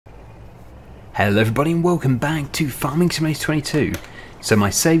Hello everybody and welcome back to Farming Simulator 22. So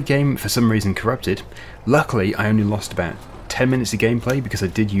my save game for some reason corrupted. Luckily I only lost about 10 minutes of gameplay because I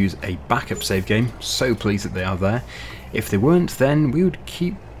did use a backup save game. So pleased that they are there. If they weren't, then we would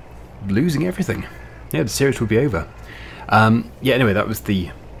keep losing everything. Yeah, the series would be over. Yeah, anyway, that was the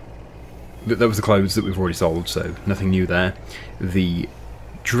clothes that we've already sold, so nothing new there. The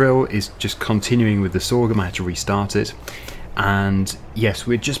drill is just continuing with the sorghum. I had to restart it. And yes,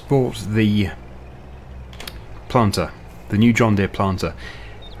 we just bought the planter, the new John Deere planter.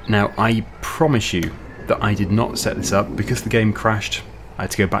 Now I promise you that I did not set this up because the game crashed. I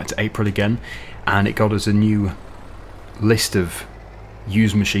had to go back to April again, and it got us a new list of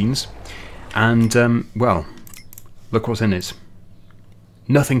used machines. And well, look what's in it.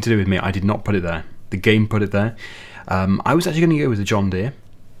 Nothing to do with me. I did not put it there. The game put it there. I was actually going to go with the John Deere,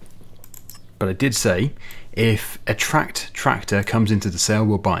 but I did say if a tracked tractor comes into the sale,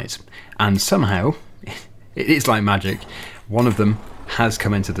 we'll buy it. And somehow, it is like magic, one of them has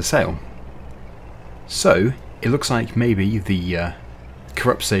come into the sale. So it looks like maybe the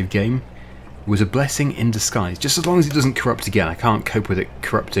corrupt save game was a blessing in disguise. Just as long as it doesn't corrupt again. I can't cope with it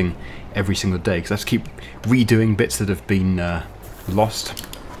corrupting every single day because I have to keep redoing bits that have been lost.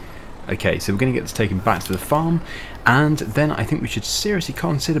 Okay, so we're going to get this taken back to the farm, and then I think we should seriously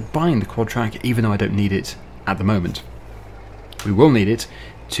consider buying the quad track, even though I don't need it at the moment. We will need it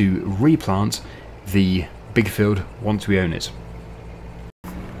to replant the big field once we own it.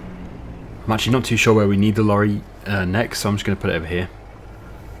 I'm actually not too sure where we need the lorry next, so I'm just going to put it over here.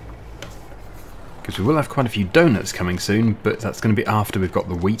 Because we will have quite a few donuts coming soon, but that's going to be after we've got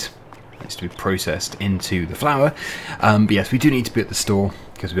the wheat. It needs to be processed into the flour. But yes, we do need to be at the store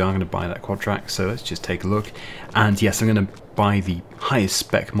because we are going to buy that quad track, so let's just take a look. And yes, I'm going to buy the highest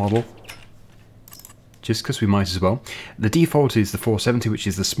spec model, just because we might as well. The default is the 470, which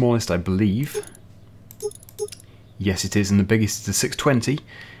is the smallest, I believe. Yes, it is, and the biggest is the 620,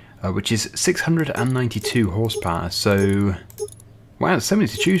 which is 692 horsepower, so wow, there's so many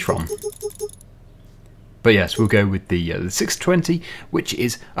to choose from. But yes, we'll go with the 620, which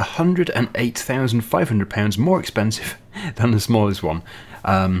is £108,500 more expensive than the smallest one.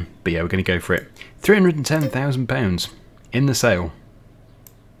 But yeah, we're going to go for it. £310,000 in the sale.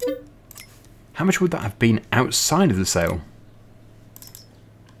 How much would that have been outside of the sale?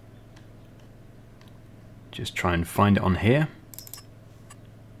 Just try and find it on here.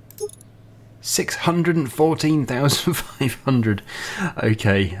 614,500.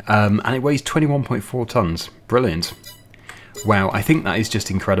 Okay, and it weighs 21.4 tons. Brilliant. Wow, I think that is just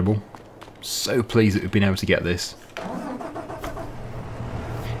incredible. So pleased that we've been able to get this.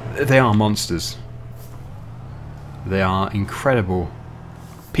 They are monsters. They are incredible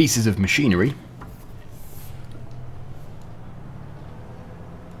pieces of machinery.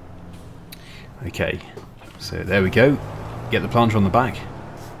 Okay, so there we go. Get the planter on the back.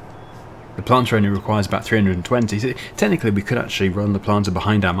 The planter only requires about 320, so technically we could actually run the planter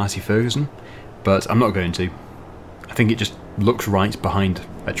behind our Massey Ferguson, but I'm not going to. I think it just looks right behind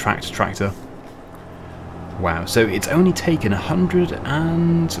a tracked tractor. Wow, so it's only taken 100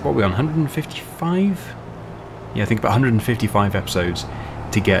 and... what are we on, 155? Yeah, I think about 155 episodes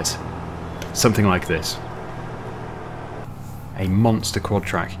to get something like this. A monster quad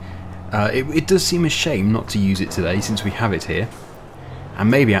track. It does seem a shame not to use it today since we have it here. And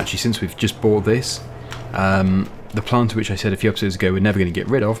maybe actually, since we've just bought this, the planter which I said a few episodes ago we're never going to get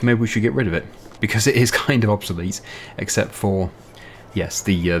rid of, maybe we should get rid of it. Because it is kind of obsolete, except for, yes,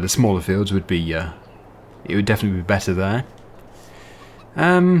 the smaller fields would be, it would definitely be better there.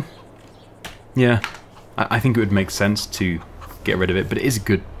 Yeah, I think it would make sense to get rid of it, but it is a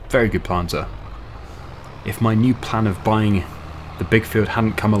good, very good planter. If my new plan of buying the big field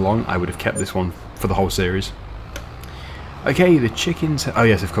hadn't come along, I would have kept this one for the whole series. Okay, the chickens... oh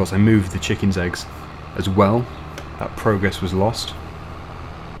yes, of course, I moved the chickens' eggs as well. That progress was lost.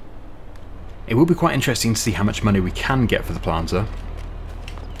 It will be quite interesting to see how much money we can get for the planter.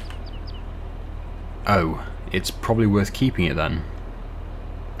 Oh, it's probably worth keeping it then.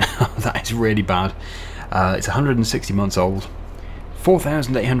 That is really bad. It's 160 months old.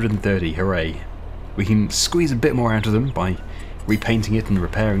 4,830, hooray. We can squeeze a bit more out of them by repainting it and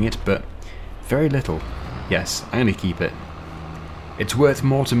repairing it, but very little. Yes, I'm going to keep it. It's worth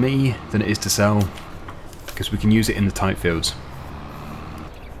more to me than it is to sell, because we can use it in the tight fields.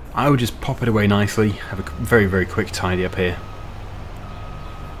 I would just pop it away nicely, have a very, very quick tidy up here.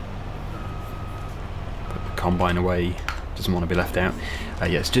 Put the combine away, doesn't want to be left out.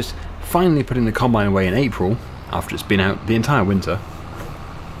 Yes, just finally putting the combine away in April, after it's been out the entire winter.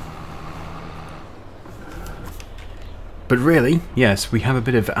 But really, yes, we have a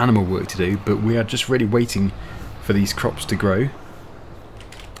bit of animal work to do, but we are just really waiting for these crops to grow.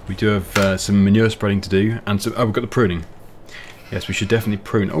 We do have some manure spreading to do, and some, oh, we've got the pruning. Yes, we should definitely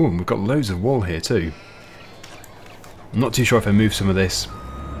prune. Oh, and we've got loads of wool here too. I'm not too sure if I move some of this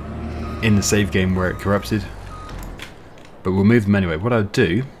in the save game where it corrupted, but we'll move them anyway. What I'll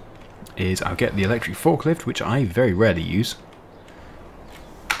do is I'll get the electric forklift, which I very rarely use,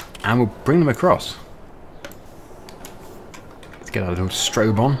 and we'll bring them across. Let's get our little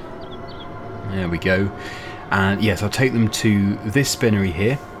strobe on. There we go. And yes, I'll take them to this spinnery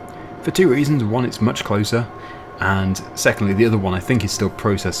here for two reasons. One, it's much closer, and secondly, the other one I think is still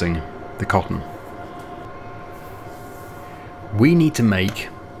processing the cotton. We need to make,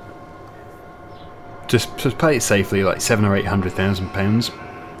 just to play it safely, like £700,000 or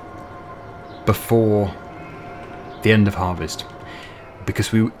 £800,000 before the end of harvest,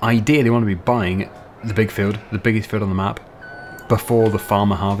 because we ideally want to be buying the big field, the biggest field on the map, before the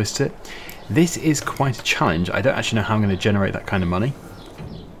farmer harvests it. This is quite a challenge. I don't actually know how I'm going to generate that kind of money.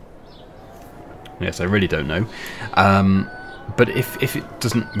 Yes, I really don't know. But if it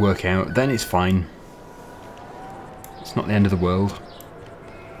doesn't work out, then it's fine. It's not the end of the world,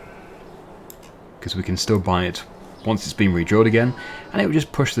 because we can still buy it once it's been redrawn again, and it will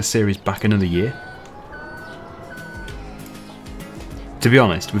just push the series back another year. To be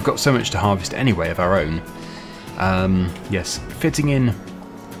honest, we've got so much to harvest anyway of our own. Yes, fitting in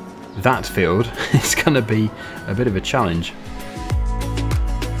that field is going to be a bit of a challenge.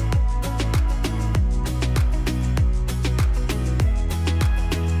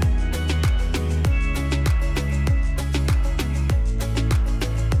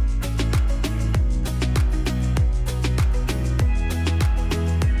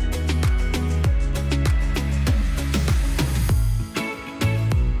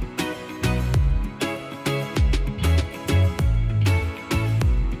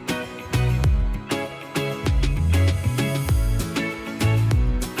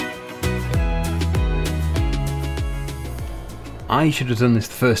 I should have done this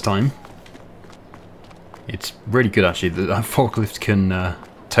the first time. It's really good actually that that forklift can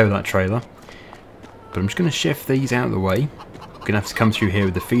tow that trailer. But I'm just going to shift these out of the way. I'm going to have to come through here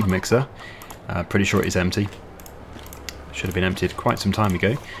with the feed mixer. Pretty sure it is empty. Should have been emptied quite some time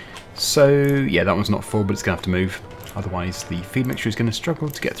ago. So yeah, that one's not full, but it's going to have to move. Otherwise the feed mixture is going to struggle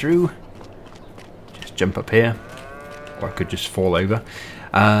to get through. Just jump up here. Or I could just fall over.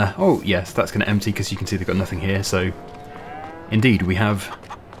 Oh yes, that's going to empty because you can see they've got nothing here. So indeed, we have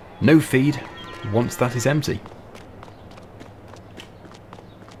no feed once that is empty.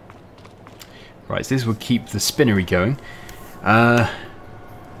 Right, so this will keep the spinnery going.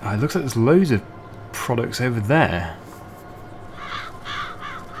 It looks like there's loads of products over there.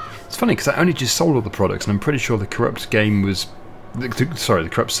 It's funny because I only just sold all the products, and I'm pretty sure the corrupt game was... Sorry, the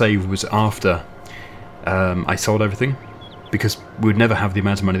corrupt save was after I sold everything, because we would never have the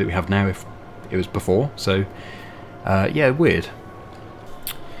amount of money that we have now if it was before, so... yeah, weird.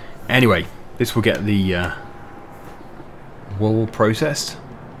 Anyway, this will get the wool processed.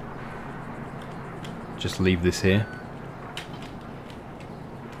 Just leave this here.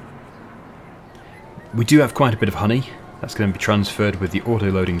 We do have quite a bit of honey. That's going to be transferred with the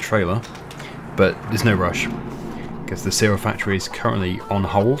auto-loading trailer, but there's no rush because the cereal factory is currently on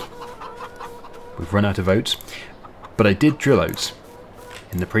hold. We've run out of oats, but I did drill oats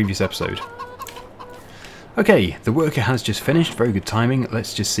in the previous episode. Okay, the worker has just finished. Very good timing.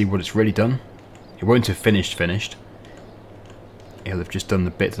 Let's just see what it's really done. It won't have finished. It'll have just done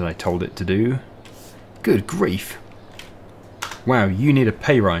the bit that I told it to do. Good grief. Wow, you need a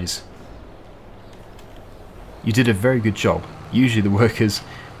pay rise. You did a very good job. Usually the workers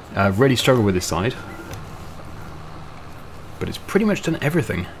really struggle with this side, but it's pretty much done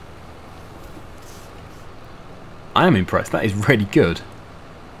everything. I am impressed. That is really good.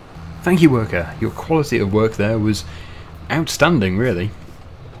 Thank you, worker. Your quality of work there was outstanding, really.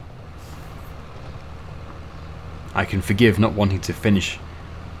 I can forgive not wanting to finish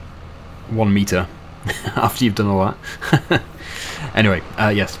 1 meter after you've done all that. Anyway,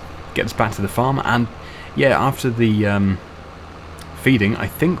 yes, get us back to the farm, and yeah, after the feeding, I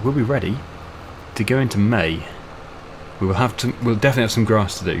think we'll be ready to go into May. We'll definitely have some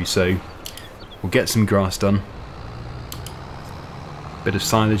grass to do, so we'll get some grass done. Bit of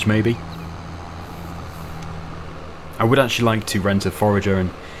silage maybe. I would actually like to rent a forager and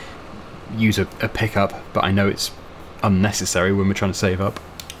use a pickup, but I know it's unnecessary when we're trying to save up.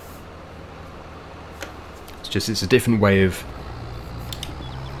 It's a different way of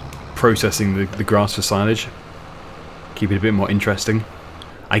processing the grass for silage. Keep it a bit more interesting.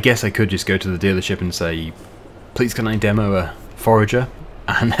 I guess I could just go to the dealership and say, please can I demo a forager?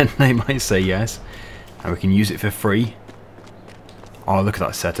 And then they might say yes, and we can use it for free. Oh, look at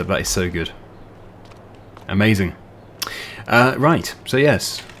that setup, that is so good. Amazing. Right, so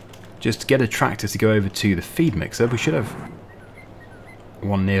yes, just get a tractor to go over to the feed mixer. We should have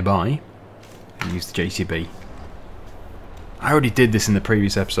one nearby, and use the JCB. I already did this in the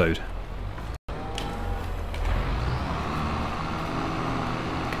previous episode.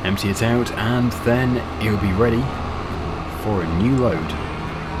 Empty it out, and then it'll be ready for a new load,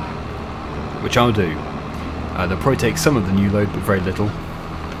 which I'll do. They'll probably take some of the new load, but very little,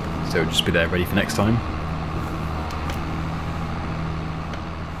 so it'll just be there ready for next time.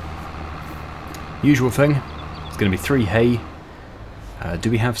 Usual thing, it's going to be 3 hay. Do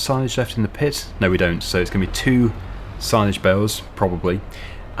we have silage left in the pit? No, we don't, so it's going to be 2 silage bales, probably,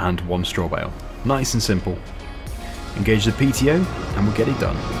 and 1 straw bale. Nice and simple. Engage the PTO, and we'll get it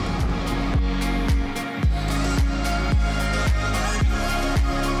done.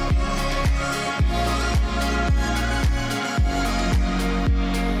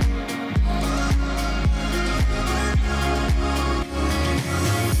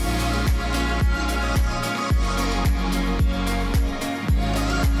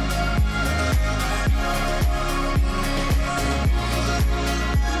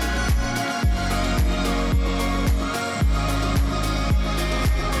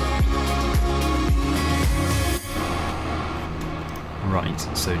 Right,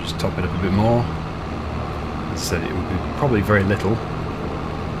 so just top it up a bit more. As I said, it will be probably very little.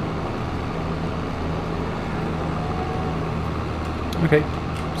 Okay,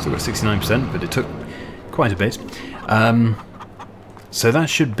 still got 69%, but it took quite a bit. So that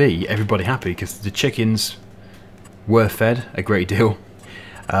should be everybody happy, because the chickens were fed a great deal.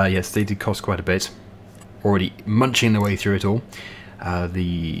 Yes, they did cost quite a bit. Already munching their way through it all.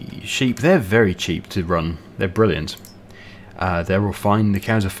 The sheep, they're very cheap to run. They're brilliant. They're all fine, the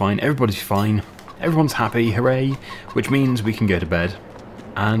cows are fine, everybody's fine, everyone's happy, hooray, which means we can go to bed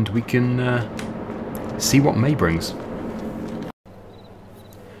and we can see what May brings.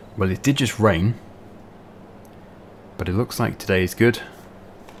 Well, it did just rain, but it looks like today is good.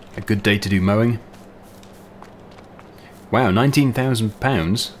 A good day to do mowing. Wow,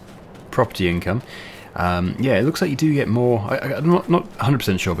 £19,000 property income. Yeah, it looks like you do get more, I'm not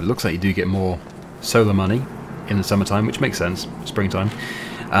 100% sure, but it looks like you do get more solar money in the summertime, which makes sense, springtime.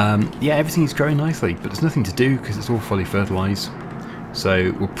 Yeah, everything is growing nicely, but there's nothing to do because it's all fully fertilised.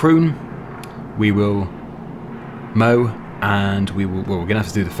 So we'll prune, we will mow, and we will, well, we're going to have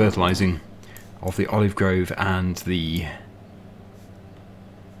to do the fertilising of the olive grove and the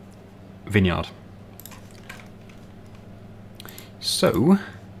vineyard. So,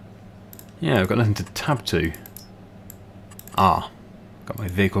 yeah, I've got nothing to tab to. Ah, got my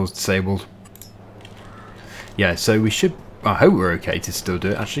vehicles disabled. Yeah, so we should, I hope we're okay to still do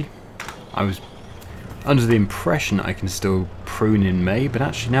it, actually. I was under the impression I can still prune in May, but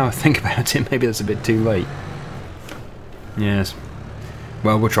actually now I think about it, maybe that's a bit too late. Yes.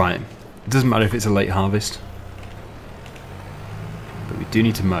 Well, we'll try it. It doesn't matter if it's a late harvest. But we do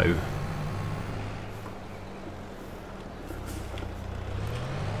need to mow.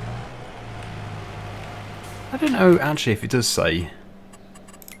 I don't know, actually, if it does say.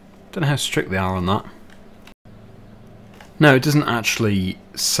 Don't know how strict they are on that. No, it doesn't actually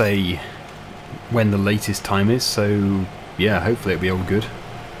say when the latest time is, so yeah, hopefully it'll be all good.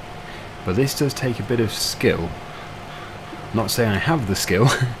 But this does take a bit of skill. Not saying I have the skill,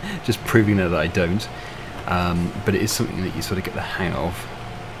 just proving that I don't. But it is something that you sort of get the hang of.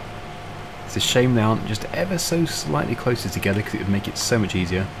 It's a shame they aren't just ever so slightly closer together, because it would make it so much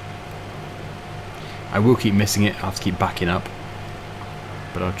easier. I will keep missing it, I'll have to keep backing up.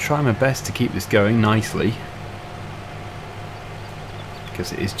 But I'll try my best to keep this going nicely,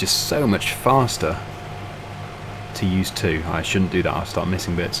 because it is just so much faster to use 2. I shouldn't do that, I'll start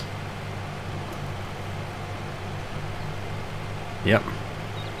missing bits. Yep.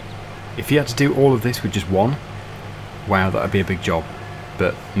 If you had to do all of this with just 1, wow, that would be a big job.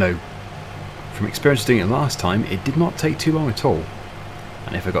 But no, from experience doing it last time, it did not take too long at all.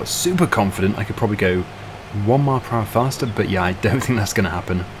 And if I got super confident, I could probably go 1 mile per hour faster, but yeah, I don't think that's going to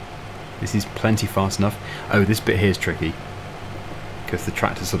happen. This is plenty fast enough. Oh, this bit here is tricky, because the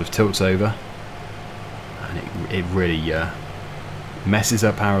tractor sort of tilts over, and it really messes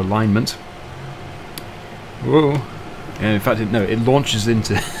up our alignment. Whoa. And in fact, no, it launches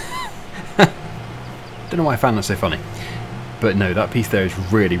into... Don't know why I found that so funny. But no, that piece there is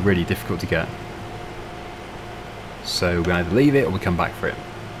really, really difficult to get. So we either leave it or we come back for it.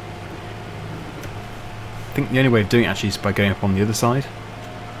 I think the only way of doing it actually is by going up on the other side.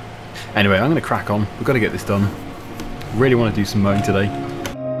 Anyway, I'm going to crack on. We've got to get this done. Really want to do some mowing today.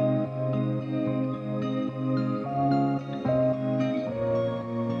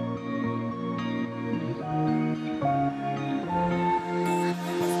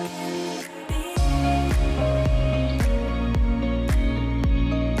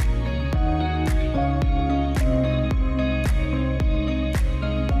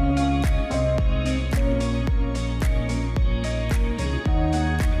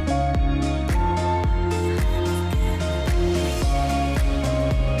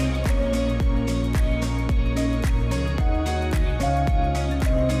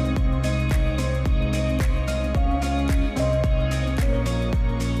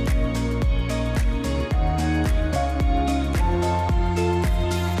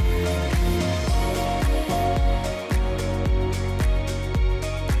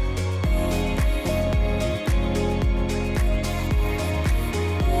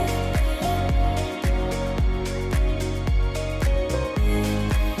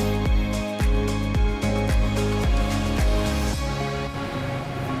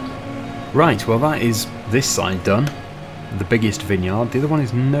 Right, well that is this side done. The biggest vineyard. The other one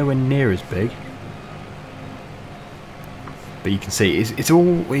is nowhere near as big. But you can see it's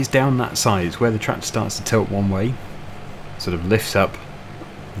always down that side. It's where the tractor starts to tilt one way. Sort of lifts up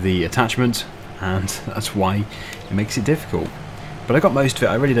the attachment, and that's why it makes it difficult. But I got most of it.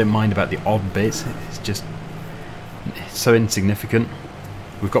 I really don't mind about the odd bits. It's so insignificant.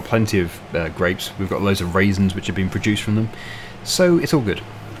 We've got plenty of grapes. We've got loads of raisins which have been produced from them. So it's all good.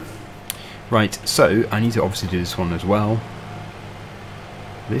 Right, so I need to obviously do this one as well.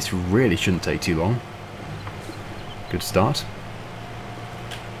 This really shouldn't take too long. Good start.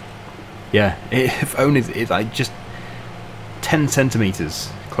 Yeah, if only it's like just 10 centimeters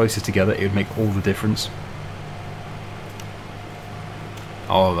closer together, it would make all the difference.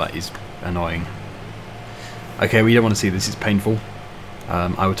 Oh, that is annoying. Okay, we don't want to see this, it's painful.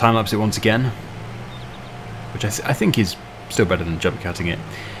 I will time-lapse it once again, which I think is still better than jump cutting it.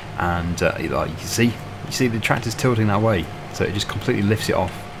 And you can see the tractor's tilting that way, so it just completely lifts it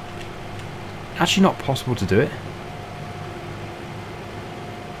off. Actually not possible to do it.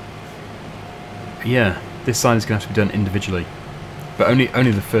 Yeah, this side is going to have to be done individually, but only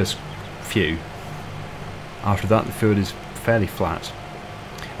the first few. After that the field is fairly flat.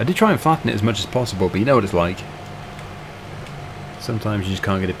 I did try and flatten it as much as possible, but you know what it's like. Sometimes you just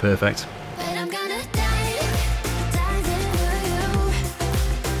can't get it perfect.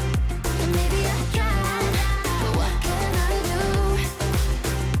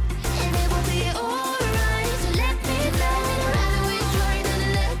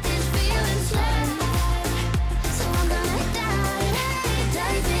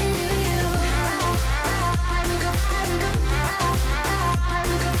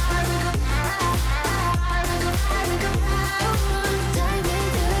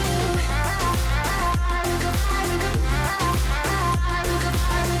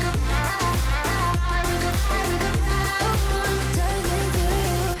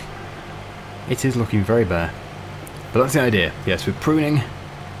 It is looking very bare, but that's the idea. Yes, we're pruning,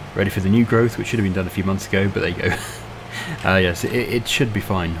 ready for the new growth, which should have been done a few months ago, but there you go. Yes, it should be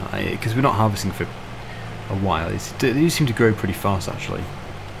fine, because we're not harvesting for a while. They do seem to grow pretty fast, actually.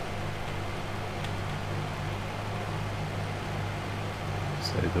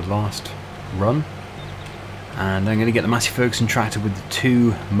 So the last run, and I'm going to get the Massey Ferguson tractor with the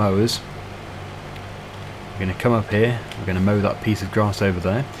 2 mowers. We're going to come up here, we're going to mow that piece of grass over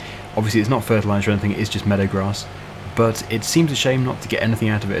there. Obviously it's not fertiliser or anything, it's just meadow grass, but it seems a shame not to get anything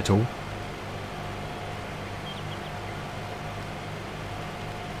out of it at all.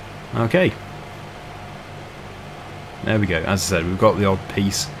 Okay. There we go. As I said, we've got the odd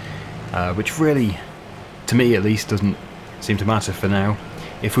piece, which really, to me at least, doesn't seem to matter for now.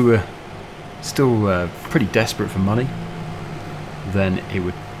 If we were still pretty desperate for money, then it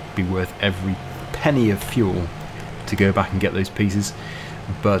would be worth every penny of fuel to go back and get those pieces.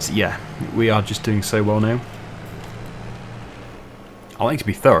 But yeah, we are just doing so well now. I like to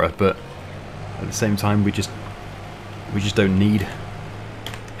be thorough, but at the same time we just don't need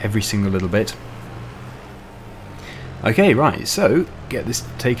every single little bit. Okay, right, so get this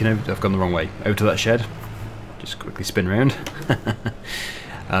taken over. I've gone the wrong way. Over to that shed. Just quickly spin around.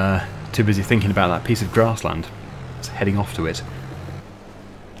 Too busy thinking about that piece of grassland. It's heading off to it.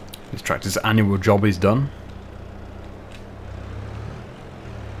 This tractor's annual job is done.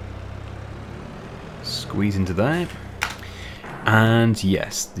 Squeeze into there. And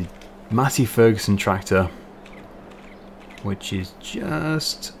yes, the Massey Ferguson tractor, which is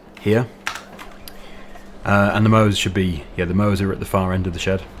just here. And the mowers should be, yeah, the mowers are at the far end of the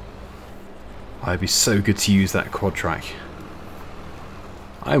shed. It'd be so good to use that quad track.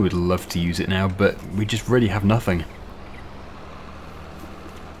 I would love to use it now, but we just really have nothing.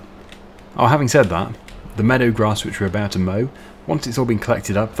 Oh, having said that, the meadow grass which we're about to mow, once it's all been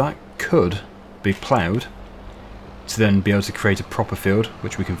collected up, that could be ploughed to then be able to create a proper field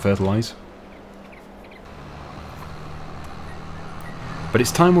which we can fertilise. But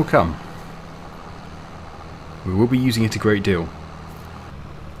its time will come. We will be using it a great deal.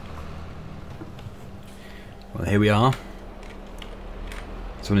 Well, here we are.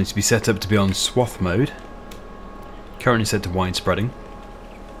 So it needs to be set up to be on swath mode. Currently set to widespreading.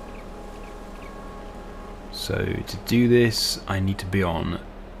 So to do this, I need to be on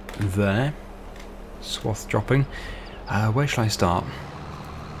there. Swath dropping. Where shall I start?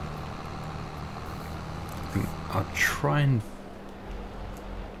 I think I'll try and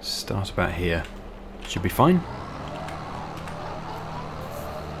start about here. Should be fine.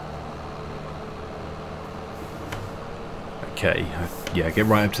 Okay, yeah, get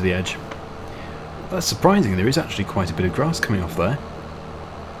right up to the edge. That's surprising, there is actually quite a bit of grass coming off there.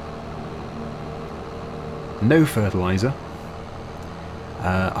 No fertiliser.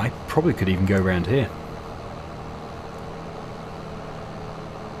 I probably could even go around here.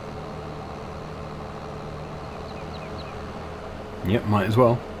 Yep, might as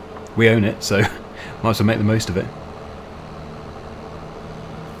well. We own it, so might as well make the most of it.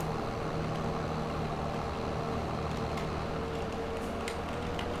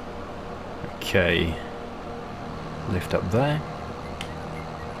 Okay, lift up there,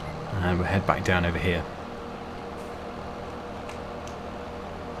 and we'll head back down over here.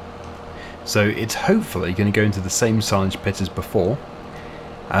 So it's hopefully going to go into the same silage pit as before.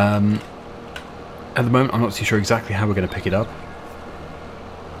 At the moment I'm not too sure exactly how we're going to pick it up.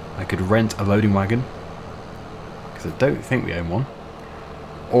 I could rent a loading wagon, because I don't think we own one,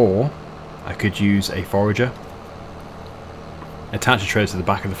 or I could use a forager, attach a trailer to the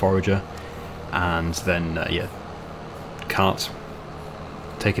back of the forager, and then yeah, cart,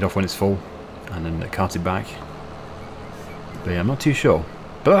 take it off when it's full, and then cart it back. But yeah, I'm not too sure.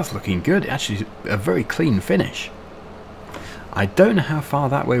 But that's looking good. Actually, a very clean finish. I don't know how far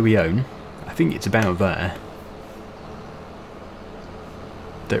that way we own. I think it's about there.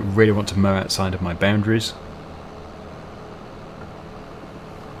 Don't really want to mow outside of my boundaries.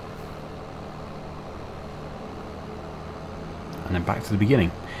 And then back to the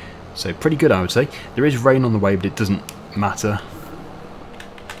beginning. So pretty good, I would say. There is rain on the way, but it doesn't matter.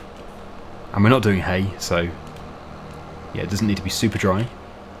 And we're not doing hay, so yeah, it doesn't need to be super dry.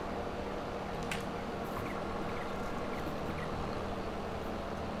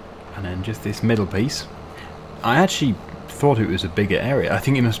 And then just this middle piece. I actually thought it was a bigger area. I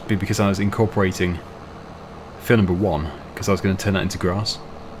think it must be because I was incorporating field number 1, because I was going to turn that into grass,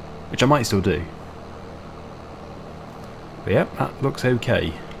 which I might still do. But yep, that looks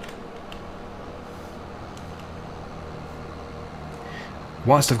okay.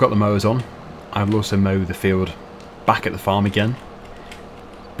 Whilst I've got the mowers on, I will also mow the field back at the farm again,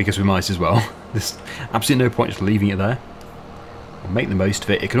 because we might as well. There's absolutely no point just leaving it there. We'll make the most of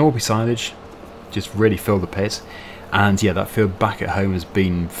it. It can all be silage, just really fill the pit. And yeah, that field back at home has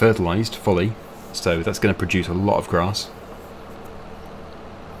been fertilised fully, so that's going to produce a lot of grass.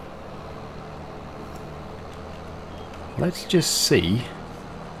 Let's just see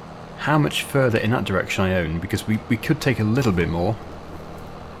how much further in that direction I own, because we could take a little bit more.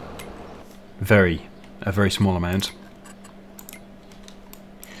 A very small amount.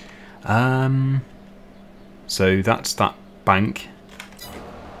 So that's that bank.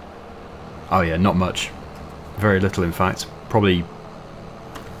 Oh yeah, not much. Very little, in fact. Probably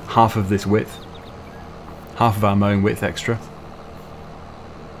half of this width. Half of our mowing width extra.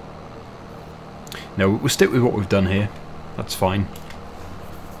 No, we'll stick with what we've done here. That's fine.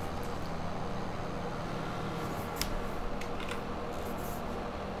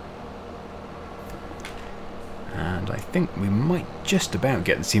 And I think we might just about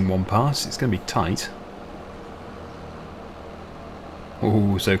get this in one pass. It's going to be tight.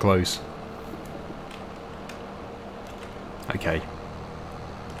 Oh, so close. Okay.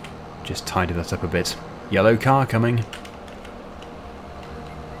 Just tidy that up a bit. Yellow car coming.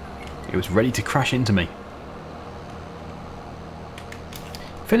 It was ready to crash into me.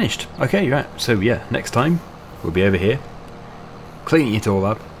 Finished. Okay, right. So yeah, next time we'll be over here, cleaning it all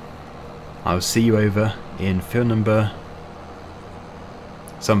up. I'll see you over in field number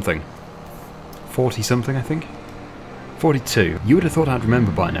something. 40 something, I think. 42. You would have thought I'd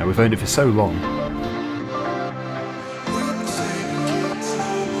remember by now. We've owned it for so long.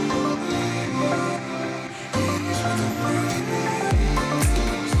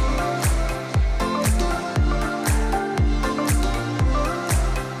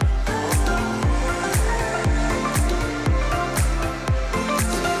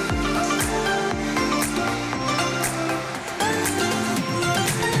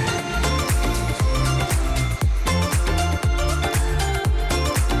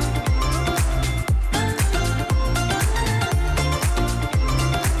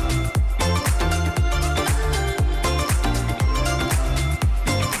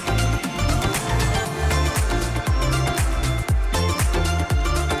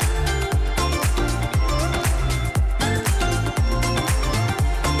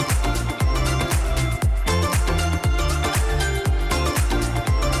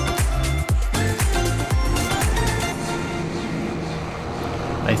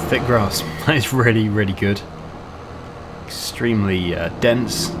 That is thick grass. That is really, really good. Extremely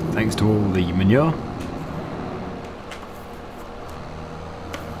dense, thanks to all the manure.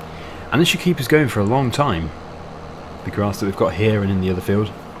 And this should keep us going for a long time. The grass that we've got here and in the other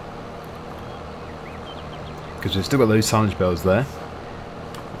field. Because we've still got those silage bells there,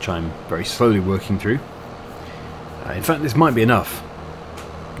 which I'm very slowly working through. In fact, this might be enough.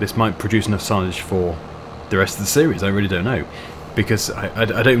 This might produce enough silage for the rest of the series, I really don't know. Because I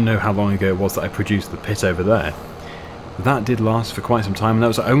don't know how long ago it was that I produced the pit over there. That did last for quite some time, and that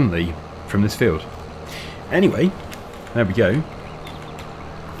was only from this field. Anyway, there we go.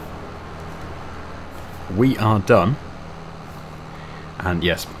 We are done. And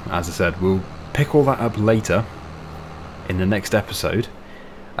yes, as I said, we'll pick all that up later in the next episode.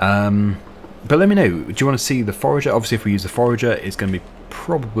 But let me know, do you want to see the forager? Obviously if we use the forager, it's going to be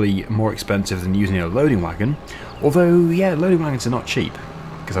probably more expensive than using a loading wagon. Although, yeah, loading wagons are not cheap,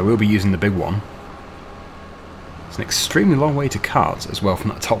 because I will be using the big one. It's an extremely long way to cart as well from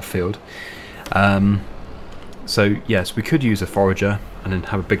that top field. So yes, we could use a forager and then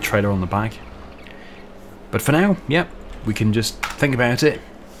have a big trailer on the back. But for now, yep, we can just think about it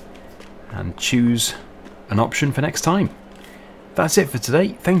and choose an option for next time. That's it for today.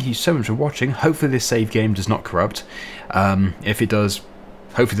 Thank you so much for watching. Hopefully this save game does not corrupt. If it does,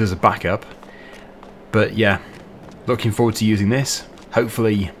 hopefully there's a backup. But yeah, looking forward to using this.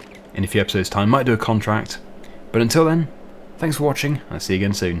 Hopefully in a few episodes time, might do a contract. But until then, thanks for watching, and I'll see you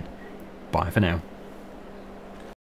again soon. Bye for now.